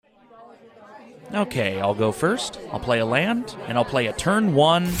Okay, I'll go first. I'll play a land, and I'll play a turn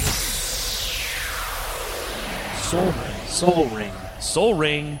 1... Soul Ring. Soul Ring. Soul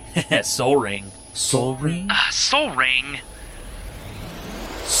Ring. Soul Ring. Soul Ring. Soul Ring.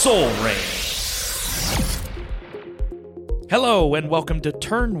 Soul Ring. Hello, and welcome to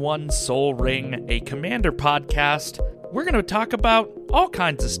Turn 1 Soul Ring, a Commander podcast. We're going to talk about all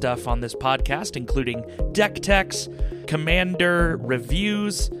kinds of stuff on this podcast, including deck techs, Commander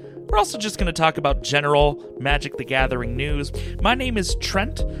reviews. We're also just going to talk about general Magic the Gathering news. My name is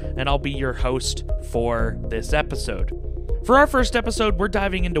Trent, and I'll be your host for this episode. For our first episode, we're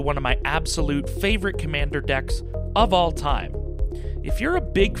diving into one of my absolute favorite Commander decks of all time. If you're a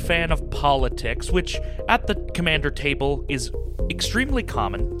big fan of politics, which at the Commander table is extremely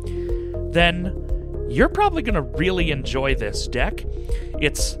common, then you're probably going to really enjoy this deck.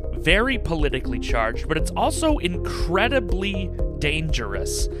 It's very politically charged, but it's also incredibly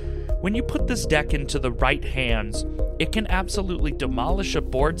dangerous. When you put this deck into the right hands, it can absolutely demolish a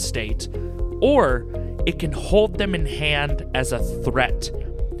board state, or it can hold them in hand as a threat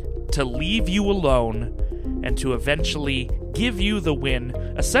to leave you alone and to eventually give you the win,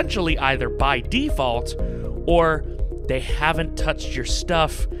 essentially either by default, or they haven't touched your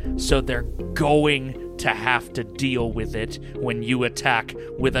stuff, so they're going to have to deal with it when you attack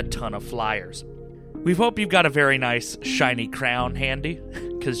with a ton of flyers. We hope you've got a very nice shiny crown handy,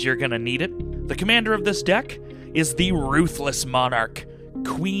 because you're going to need it. The commander of this deck is the Ruthless Monarch,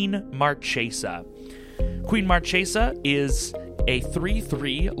 Queen Marchesa. Queen Marchesa is a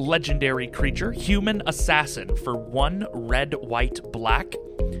 3/3 legendary creature, human assassin for 1 red, white, black.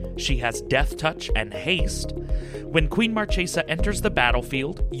 She has Death Touch and Haste. When Queen Marchesa enters the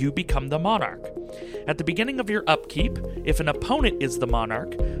battlefield, you become the monarch. At the beginning of your upkeep, if an opponent is the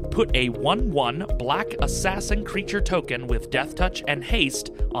monarch, put a 1/1 black assassin creature token with Death Touch and Haste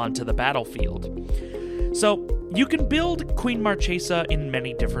onto the battlefield. So, you can build Queen Marchesa in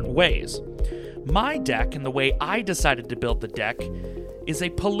many different ways. My deck, and the way I decided to build the deck, is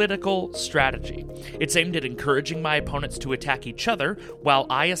a political strategy. It's aimed at encouraging my opponents to attack each other, while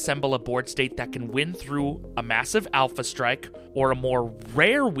I assemble a board state that can win through a massive alpha strike, or a more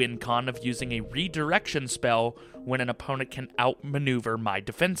rare win con of using a redirection spell when an opponent can outmaneuver my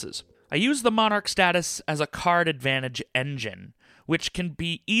defenses. I use the Monarch status as a card advantage engine, which can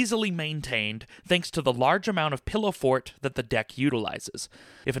be easily maintained thanks to the large amount of pillow fort that the deck utilizes.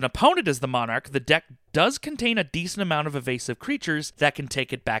 If an opponent is the monarch, the deck does contain a decent amount of evasive creatures that can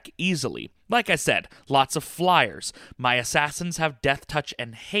take it back easily. Like I said, lots of flyers. My assassins have Death Touch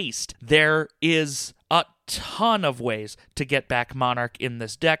and Haste. There is a ton of ways to get back Monarch in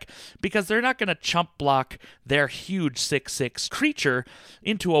this deck, because they're not going to chump block their huge 6/6 creature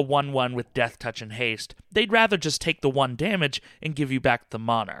into a 1/1 with Death Touch and Haste. They'd rather just take the 1 damage and give you back the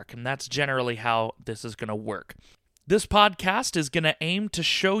Monarch, and that's generally how this is going to work. This podcast is going to aim to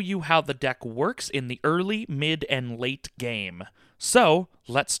show you how the deck works in the early, mid, and late game. So,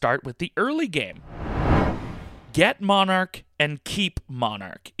 let's start with the early game. Get Monarch and Keep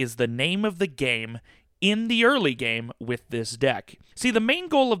Monarch is the name of the game in the early game with this deck. See, the main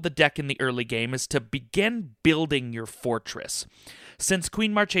goal of the deck in the early game is to begin building your fortress. Since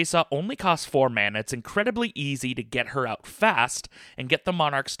Queen Marchesa only costs 4 mana, it's incredibly easy to get her out fast and get the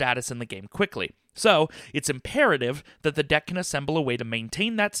Monarch status in the game quickly. So, it's imperative that the deck can assemble a way to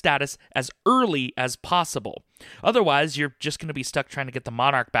maintain that status as early as possible. Otherwise, you're just going to be stuck trying to get the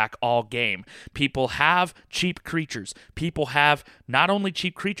Monarch back all game. People have cheap creatures. People have not only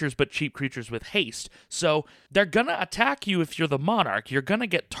cheap creatures, but cheap creatures with haste. So, they're going to attack you if you're the Monarch. You're going to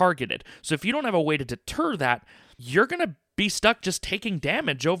get targeted. So, if you don't have a way to deter that, you're going to be stuck just taking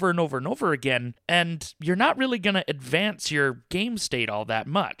damage over and over and over again, and you're not really going to advance your game state all that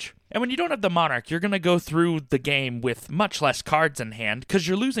much. And when you don't have the Monarch, you're going to go through the game with much less cards in hand, because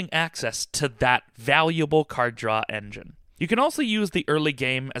you're losing access to that valuable card draw engine. You can also use the early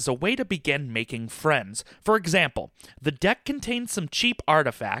game as a way to begin making friends. For example, the deck contains some cheap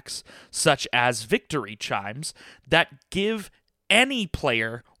artifacts, such as Victory Chimes, that give any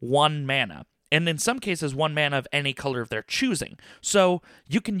player 1 mana. And in some cases, 1 mana of any color of their choosing. So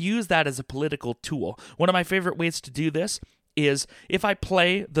you can use that as a political tool. One of my favorite ways to do this is if I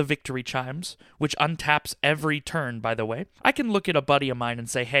play the Victory Chimes, which untaps every turn, by the way, I can look at a buddy of mine and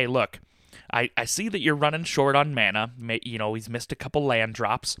say, hey, look, I see that you're running short on mana. You know, he's missed a couple land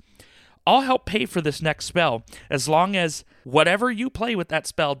drops. I'll help pay for this next spell as long as whatever you play with that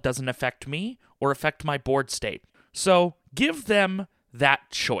spell doesn't affect me or affect my board state. So give them that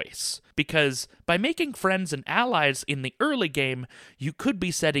choice, because by making friends and allies in the early game, you could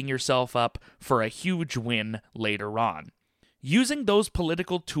be setting yourself up for a huge win later on. Using those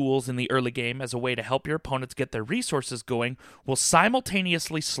political tools in the early game as a way to help your opponents get their resources going will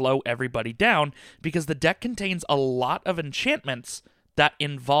simultaneously slow everybody down because the deck contains a lot of enchantments that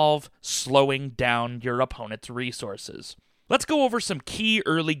involve slowing down your opponent's resources. Let's go over some key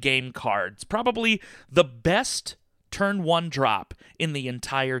early game cards, probably the best turn 1 drop in the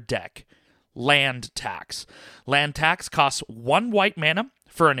entire deck. Land Tax. Land Tax costs 1 white mana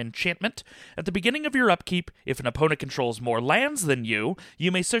for an enchantment. At the beginning of your upkeep, if an opponent controls more lands than you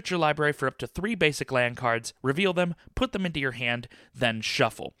may search your library for up to 3 basic land cards, reveal them, put them into your hand, then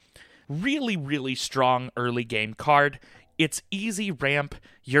shuffle. Really, really strong early game card. It's easy ramp.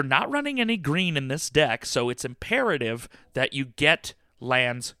 You're not running any green in this deck, so it's imperative that you get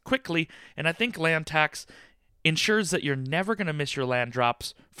lands quickly, and I think Land Tax ensures that you're never going to miss your land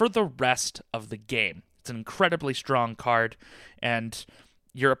drops for the rest of the game. It's an incredibly strong card, and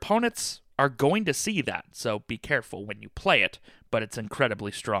your opponents are going to see that, so be careful when you play it, but it's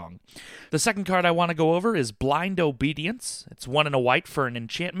incredibly strong. The second card I want to go over is Blind Obedience. It's 1 and a white for an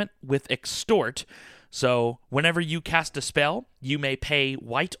enchantment with Extort. So whenever you cast a spell, you may pay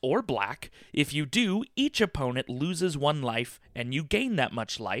white or black. If you do, each opponent loses 1 life, and you gain that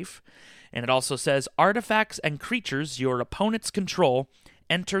much life. And it also says, artifacts and creatures your opponents control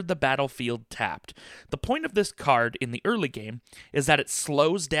enter the battlefield tapped. The point of this card in the early game is that it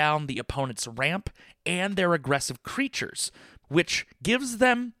slows down the opponent's ramp and their aggressive creatures, which gives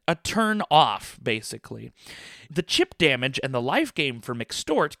them a turn off, basically. The chip damage and the life gain from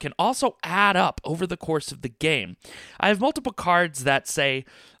Extort can also add up over the course of the game. I have multiple cards that say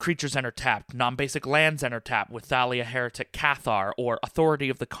creatures enter tapped, non-basic lands enter tapped with Thalia Heretic Cathar or Authority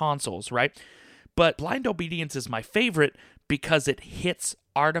of the Consuls, right? But Blind Obedience is my favorite because it hits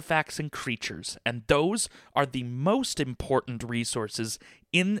artifacts and creatures, and those are the most important resources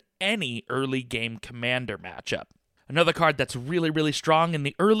in any early game commander matchup. Another card that's really, really strong in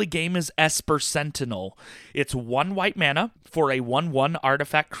the early game is Esper Sentinel. It's 1 white mana for a 1/1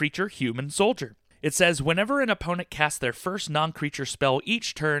 artifact creature human soldier. It says, whenever an opponent casts their first non-creature spell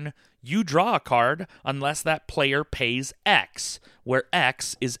each turn, you draw a card unless that player pays X, where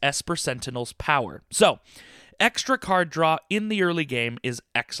X is Esper Sentinel's power. So, extra card draw in the early game is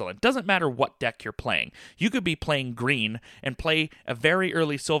excellent. Doesn't matter what deck you're playing. You could be playing green and play a very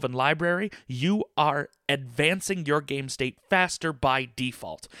early Sylvan Library. You are advancing your game state faster by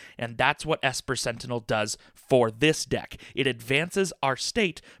default. And that's what Esper Sentinel does for this deck. It advances our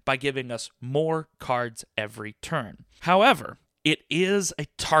state by giving us more cards every turn. However, it is a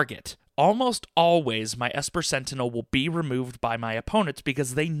target. Almost always, my Esper Sentinel will be removed by my opponents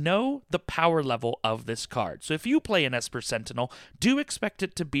because they know the power level of this card. So if you play an Esper Sentinel, do expect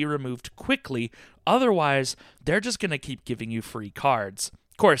it to be removed quickly. Otherwise, they're just going to keep giving you free cards.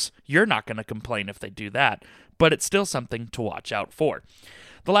 Of course, you're not going to complain if they do that, but it's still something to watch out for.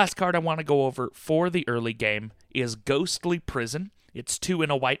 The last card I want to go over for the early game is Ghostly Prison. It's 2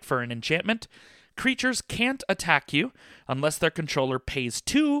 and a white for an enchantment. Creatures can't attack you unless their controller pays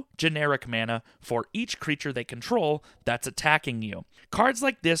 2 generic mana for each creature they control that's attacking you. Cards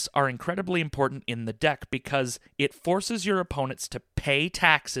like this are incredibly important in the deck because it forces your opponents to pay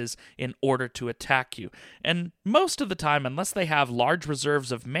taxes in order to attack you. And most of the time, unless they have large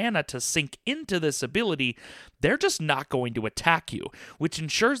reserves of mana to sink into this ability, they're just not going to attack you, which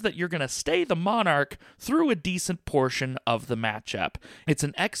ensures that you're going to stay the Monarch through a decent portion of the matchup. It's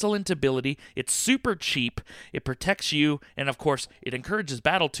an excellent ability, it's super cheap, it protects you, and of course, it encourages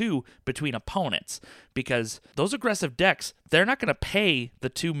battle too between opponents, because those aggressive decks, they're not going to pay the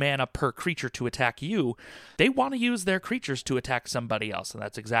 2 mana per creature to attack you. They want to use their creatures to attack somebody else, and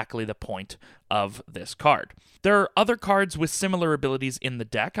that's exactly the point of this card. There are other cards with similar abilities in the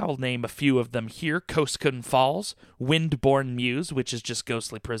deck. I'll name a few of them here. Koskun Falls, Windborn Muse, which is just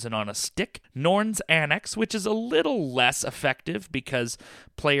Ghostly Prison on a stick, Norn's Annex, which is a little less effective because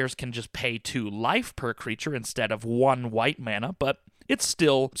players can just pay 2 life per creature instead of 1 white mana, but it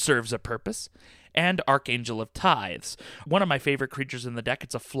still serves a purpose. And Archangel of Tithes. One of my favorite creatures in the deck.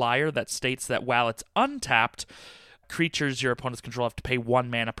 It's a flyer that states that while it's untapped, creatures your opponents control have to pay 1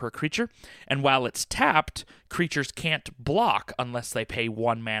 mana per creature, and while it's tapped, creatures can't block unless they pay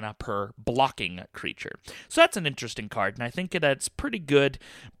 1 mana per blocking creature. So that's an interesting card, and I think it's pretty good,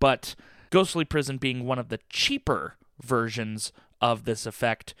 but Ghostly Prison being one of the cheaper versions of this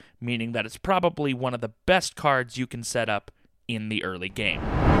effect, meaning that it's probably one of the best cards you can set up in the early game.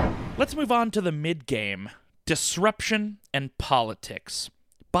 Let's move on to the mid-game, Disruption and Politics.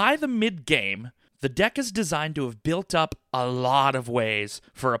 By the mid-game, the deck is designed to have built up a lot of ways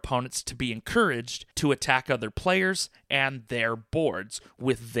for opponents to be encouraged to attack other players and their boards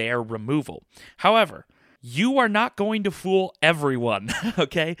with their removal. However, you are not going to fool everyone,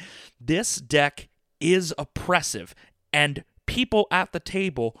 okay? This deck is oppressive, and people at the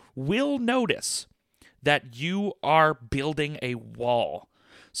table will notice that you are building a wall.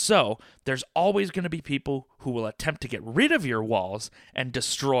 So, there's always going to be people who will attempt to get rid of your walls and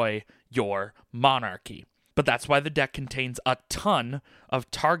destroy your monarchy. But that's why the deck contains a ton of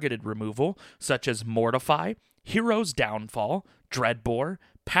targeted removal, such as Mortify, Hero's Downfall, Dreadbore,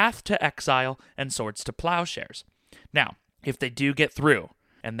 Path to Exile, and Swords to Plowshares. Now, if they do get through,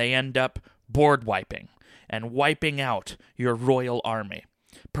 and they end up board wiping, and wiping out your royal army,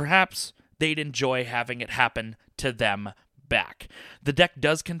 perhaps they'd enjoy having it happen to them back. The deck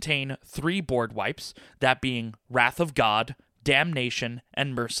does contain 3 board wipes, that being Wrath of God, Damnation,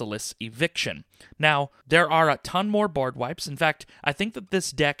 and Merciless Eviction. Now, there are a ton more board wipes. In fact, I think that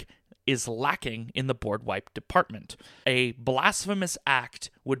this deck is lacking in the board wipe department. A Blasphemous Act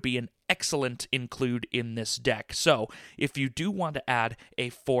would be an excellent include in this deck. So, if you do want to add a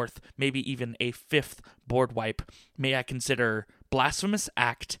 4th, maybe even a 5th board wipe, may I consider Blasphemous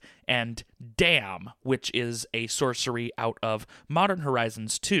Act and Damn, which is a sorcery out of Modern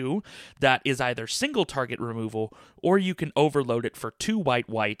Horizons 2 that is either single target removal, or you can overload it for 2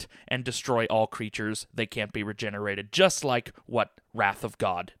 white and destroy all creatures. They can't be regenerated, just like what Wrath of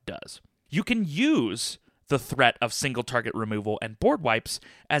God does. You can use the threat of single target removal and board wipes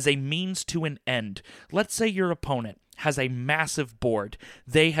as a means to an end. Let's say your opponent has a massive board.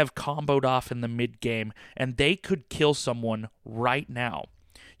 They have comboed off in the mid-game, and they could kill someone right now.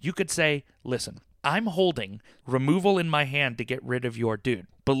 You could say, listen, I'm holding removal in my hand to get rid of your dude.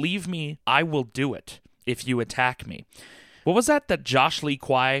 Believe me, I will do it if you attack me. What was that Josh Lee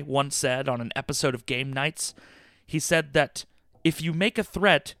Kwai once said on an episode of Game Nights? He said that if you make a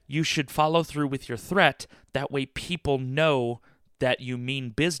threat, you should follow through with your threat. That way people know that you mean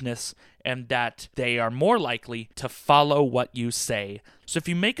business and that they are more likely to follow what you say. So if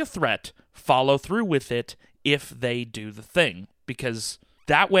you make a threat, follow through with it if they do the thing, because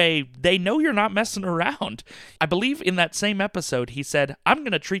that way they know you're not messing around. I believe in that same episode he said, I'm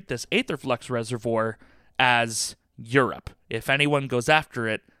going to treat this Aetherflux Reservoir as Europe. If anyone goes after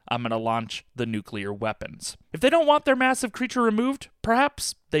it, I'm going to launch the nuclear weapons. If they don't want their massive creature removed,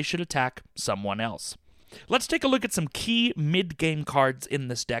 perhaps they should attack someone else. Let's take a look at some key mid-game cards in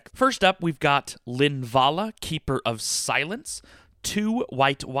this deck. First up, we've got Linvala, Keeper of Silence. 2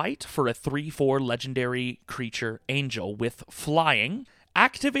 white for a 3/4 legendary creature angel with flying.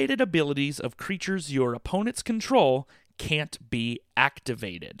 Activated abilities of creatures your opponents control can't be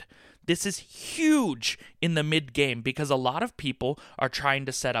activated. This is huge in the mid-game because a lot of people are trying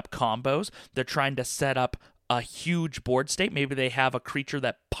to set up combos. They're trying to set up a huge board state. Maybe they have a creature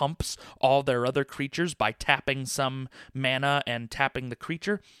that pumps all their other creatures by tapping some mana and tapping the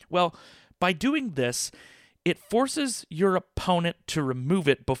creature. Well, by doing this, it forces your opponent to remove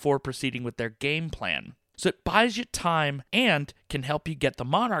it before proceeding with their game plan. So it buys you time and can help you get the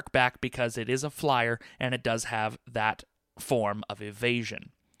Monarch back because it is a flyer and it does have that form of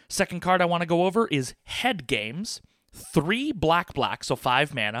evasion. Second card I want to go over is Head Games. 3 black, so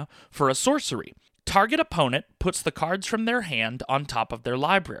 5 mana, for a sorcery. Target opponent puts the cards from their hand on top of their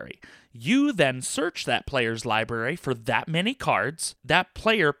library. You then search that player's library for that many cards. That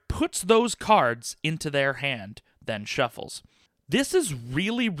player puts those cards into their hand, then shuffles. This is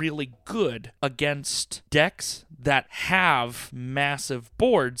really, really good against decks that have massive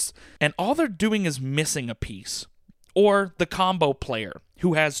boards, and all they're doing is missing a piece. Or the combo player,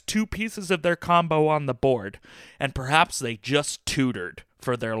 who has 2 pieces of their combo on the board, and perhaps they just tutored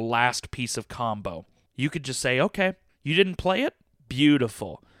for their last piece of combo. You could just say, okay, you didn't play it?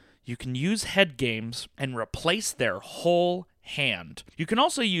 Beautiful. You can use Head Games and replace their whole hand. You can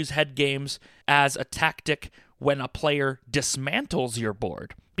also use Head Games as a tactic when a player dismantles your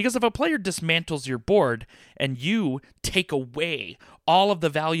board. Because if a player dismantles your board and you take away all of the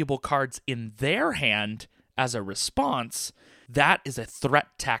valuable cards in their hand as a response, that is a threat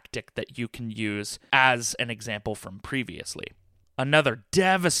tactic that you can use as an example from previously. Another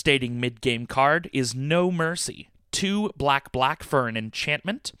devastating mid-game card is No Mercy. 2 black for an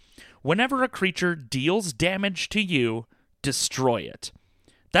enchantment. Whenever a creature deals damage to you, destroy it.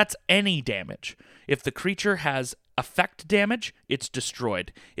 That's any damage. If the creature has effect damage, it's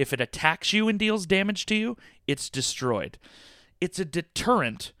destroyed. If it attacks you and deals damage to you, it's destroyed. It's a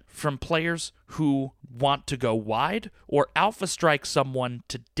deterrent from players who want to go wide or alpha strike someone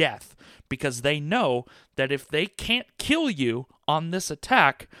to death because they know that if they can't kill you on this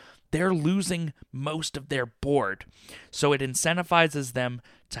attack, they're losing most of their board. So it incentivizes them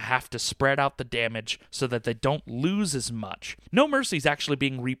to have to spread out the damage so that they don't lose as much. No Mercy is actually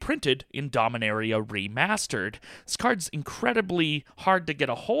being reprinted in Dominaria Remastered. This card's incredibly hard to get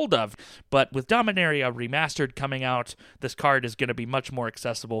a hold of, but with Dominaria Remastered coming out, this card is going to be much more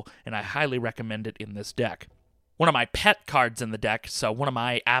accessible, and I highly recommend it in this deck. One of my pet cards in the deck, so one of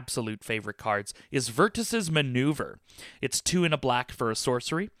my absolute favorite cards, is Vertis's Maneuver. It's 2 and a black for a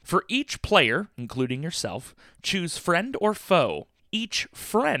sorcery. For each player, including yourself, choose friend or foe. Each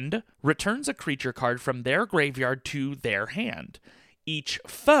friend returns a creature card from their graveyard to their hand. Each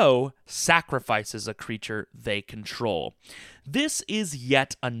foe sacrifices a creature they control. This is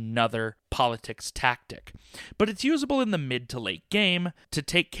yet another politics tactic, but it's usable in the mid to late game to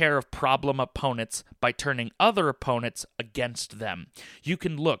take care of problem opponents by turning other opponents against them. You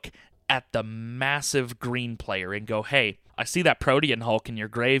can look at the massive green player and go, hey, I see that Protean Hulk in your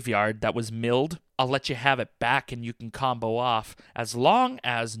graveyard that was milled. I'll let you have it back and you can combo off as long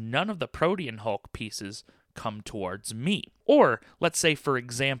as none of the Protean Hulk pieces come towards me. Or, let's say, for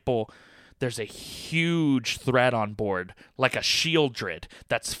example, there's a huge threat on board, like a Shieldred,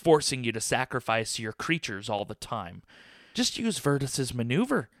 that's forcing you to sacrifice your creatures all the time. Just use Vertis's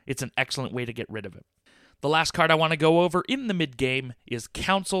Maneuver. It's an excellent way to get rid of it. The last card I want to go over in the mid-game is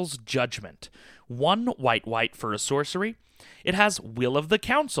Council's Judgment. 1 white for a sorcery. It has Will of the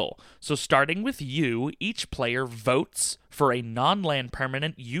Council, so starting with you, each player votes for a non-land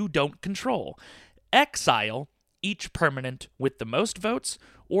permanent you don't control. Exile each permanent with the most votes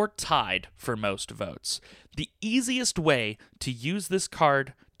or tied for most votes. The easiest way to use this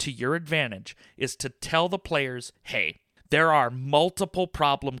card to your advantage is to tell the players, hey, there are multiple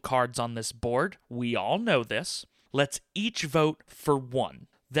problem cards on this board. We all know this. Let's each vote for one.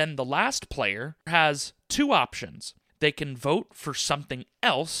 Then the last player has 2 options. They can vote for something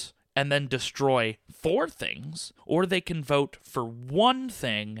else and then destroy 4 things, or they can vote for 1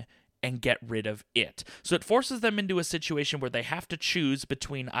 thing and get rid of it. So it forces them into a situation where they have to choose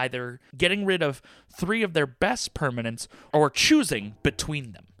between either getting rid of 3 of their best permanents or choosing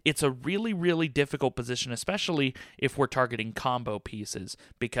between them. It's a really, really difficult position, especially if we're targeting combo pieces,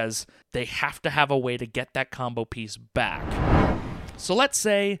 because they have to have a way to get that combo piece back. So let's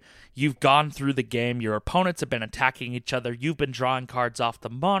say you've gone through the game, your opponents have been attacking each other, you've been drawing cards off the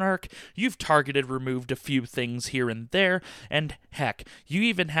Monarch, you've targeted, removed a few things here and there, and heck, you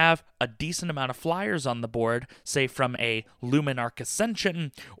even have a decent amount of flyers on the board, say from a Luminarch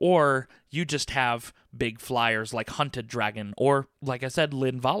Ascension, or you just have big flyers like Hunted Dragon, or, like I said,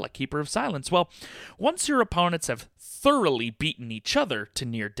 Linvala, Keeper of Silence. Well, once your opponents have thoroughly beaten each other to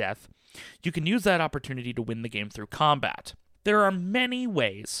near death, you can use that opportunity to win the game through combat. There are many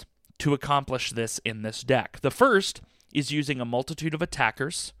ways to accomplish this in this deck. The first is using a multitude of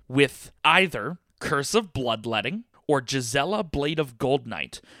attackers with either Curse of Bloodletting or Gisela Blade of Gold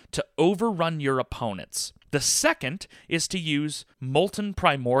Knight to overrun your opponents. The second is to use Molten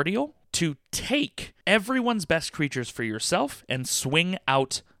Primordial to take everyone's best creatures for yourself and swing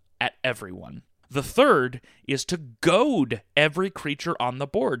out at everyone. The third is to goad every creature on the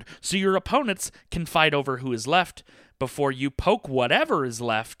board so your opponents can fight over who is left before you poke whatever is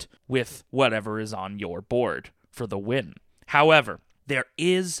left with whatever is on your board for the win. However, there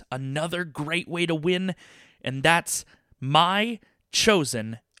is another great way to win, and that's my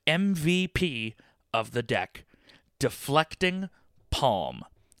chosen MVP of the deck, Deflecting Palm.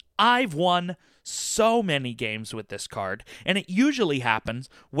 I've won so many games with this card, and it usually happens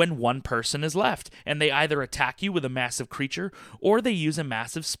when one person is left, and they either attack you with a massive creature, or they use a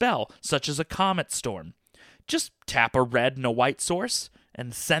massive spell, such as a Comet Storm. Just tap a red and a white source,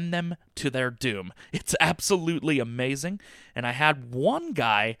 and send them to their doom. It's absolutely amazing, and I had one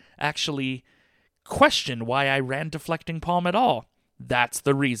guy actually question why I ran Deflecting Palm at all. That's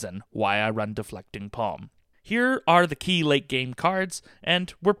the reason why I run Deflecting Palm. Here are the key late game cards,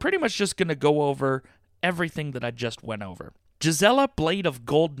 and we're pretty much just going to go over everything that I just went over. Gisela Blade of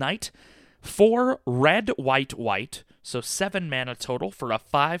Gold Knight, 4 red, white, so 7 mana total for a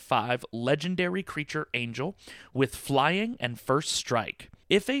 5/5 legendary creature angel with flying and first strike.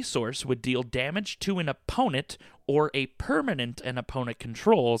 If a source would deal damage to an opponent or a permanent an opponent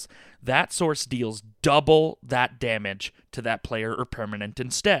controls, that source deals double that damage to that player or permanent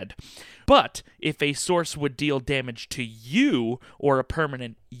instead. But if a source would deal damage to you or a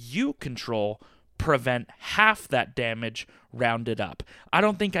permanent you control, prevent half that damage rounded up. I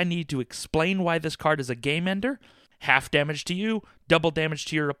don't think I need to explain why this card is a game ender. Half damage to you, double damage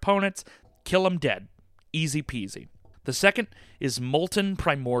to your opponents, kill them dead. Easy peasy. The second is Molten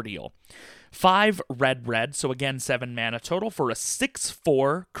Primordial. 5 red, so again 7 mana total for a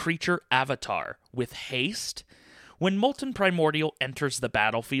 6/4 creature avatar with haste. When Molten Primordial enters the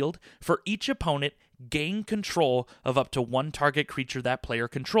battlefield, for each opponent, gain control of up to one target creature that player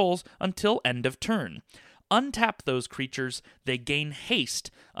controls until end of turn. Untap those creatures, they gain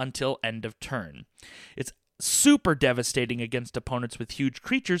haste until end of turn. It's super devastating against opponents with huge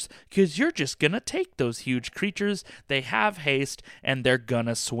creatures because you're just gonna take those huge creatures, they have haste, and they're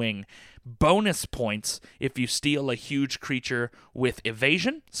gonna swing. Bonus points if you steal a huge creature with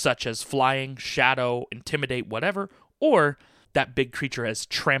evasion, such as flying, shadow, intimidate, whatever, or that big creature has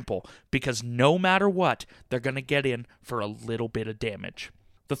trample, because no matter what, they're gonna get in for a little bit of damage.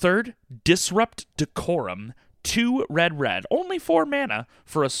 The third, Disrupt Decorum, 2 red, only 4 mana,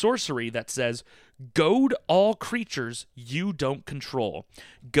 for a sorcery that says, goad all creatures you don't control.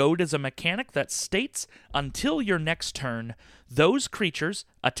 Goad is a mechanic that states, until your next turn, those creatures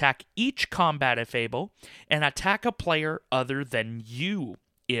attack each combat if able, and attack a player other than you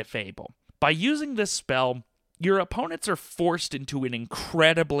if able. By using this spell, your opponents are forced into an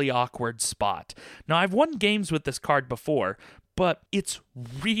incredibly awkward spot. Now, I've won games with this card before, but it's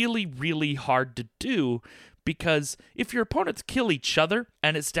really, really hard to do because if your opponents kill each other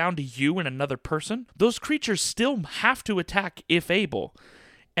and it's down to you and another person, those creatures still have to attack if able.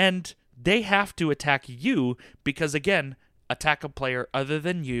 And they have to attack you because, again, attack a player other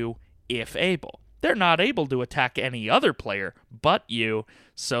than you if able. They're not able to attack any other player but you,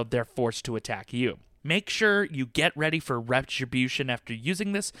 so they're forced to attack you. Make sure you get ready for Retribution after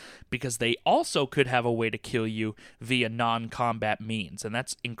using this, because they also could have a way to kill you via non-combat means, and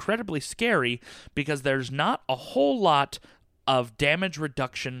that's incredibly scary because there's not a whole lot of damage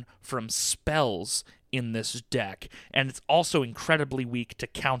reduction from spells in this deck, and it's also incredibly weak to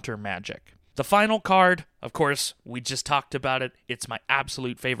counter magic. The final card, of course, we just talked about it. It's my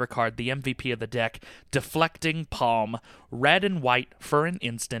absolute favorite card, the MVP of the deck, Deflecting Palm, red and white for an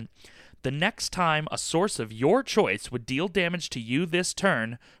instant. The next time a source of your choice would deal damage to you this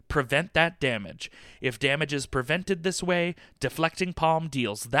turn, prevent that damage. If damage is prevented this way, Deflecting Palm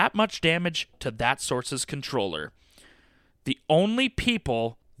deals that much damage to that source's controller. The only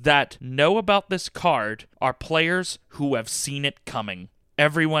people that know about this card are players who have seen it coming.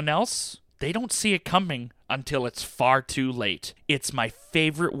 Everyone else, they don't see it coming until it's far too late. It's my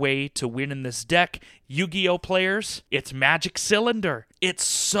favorite way to win in this deck. Yu-Gi-Oh players, it's Magic Cylinder. It's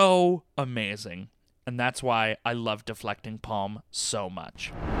so amazing. And that's why I love Deflecting Palm so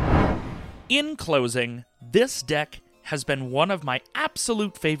much. In closing, this deck has been one of my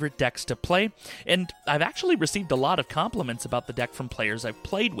absolute favorite decks to play, and I've actually received a lot of compliments about the deck from players I've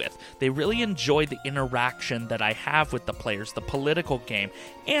played with. They really enjoy the interaction that I have with the players, the political game,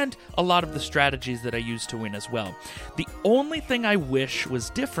 and a lot of the strategies that I use to win as well. The only thing I wish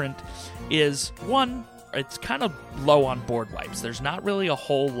was different is, one, it's kind of low on board wipes. There's not really a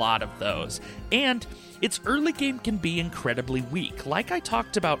whole lot of those, and its early game can be incredibly weak. Like I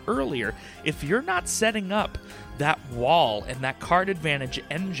talked about earlier, if you're not setting up that wall and that card advantage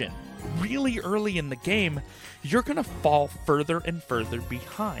engine really early in the game, you're going to fall further and further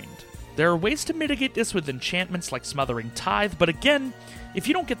behind. There are ways to mitigate this with enchantments like Smothering Tithe, but again, if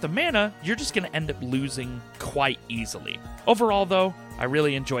you don't get the mana, you're just going to end up losing quite easily. Overall, though, I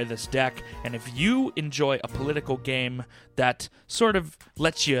really enjoy this deck, and if you enjoy a political game that sort of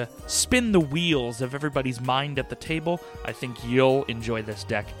lets you spin the wheels of everybody's mind at the table, I think you'll enjoy this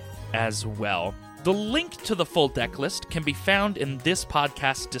deck as well. The link to the full deck list can be found in this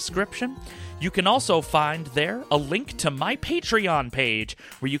podcast's description. You can also find there a link to my Patreon page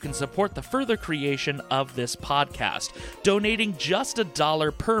where you can support the further creation of this podcast. Donating just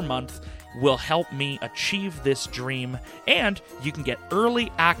 $1 per month will help me achieve this dream, and you can get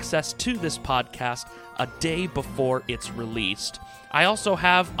early access to this podcast a day before it's released. I also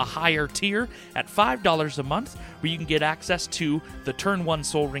have a higher tier at $5 a month where you can get access to the Turn 1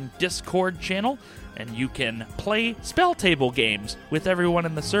 Sol Ring Discord channel, and you can play spell table games with everyone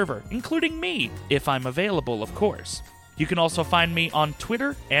in the server, including me, if I'm available, of course. You can also find me on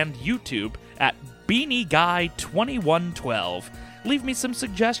Twitter and YouTube at BeanieGuy2112. Leave me some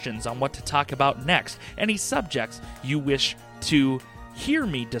suggestions on what to talk about next, any subjects you wish to hear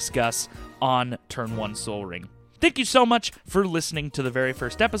me discuss on Turn 1 Sol Ring. Thank you so much for listening to the very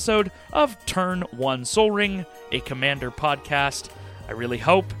first episode of Turn 1 Sol Ring, a Commander podcast. I really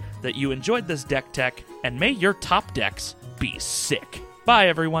hope that you enjoyed this deck tech, and may your top decks be sick. Bye,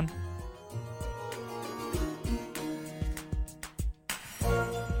 everyone.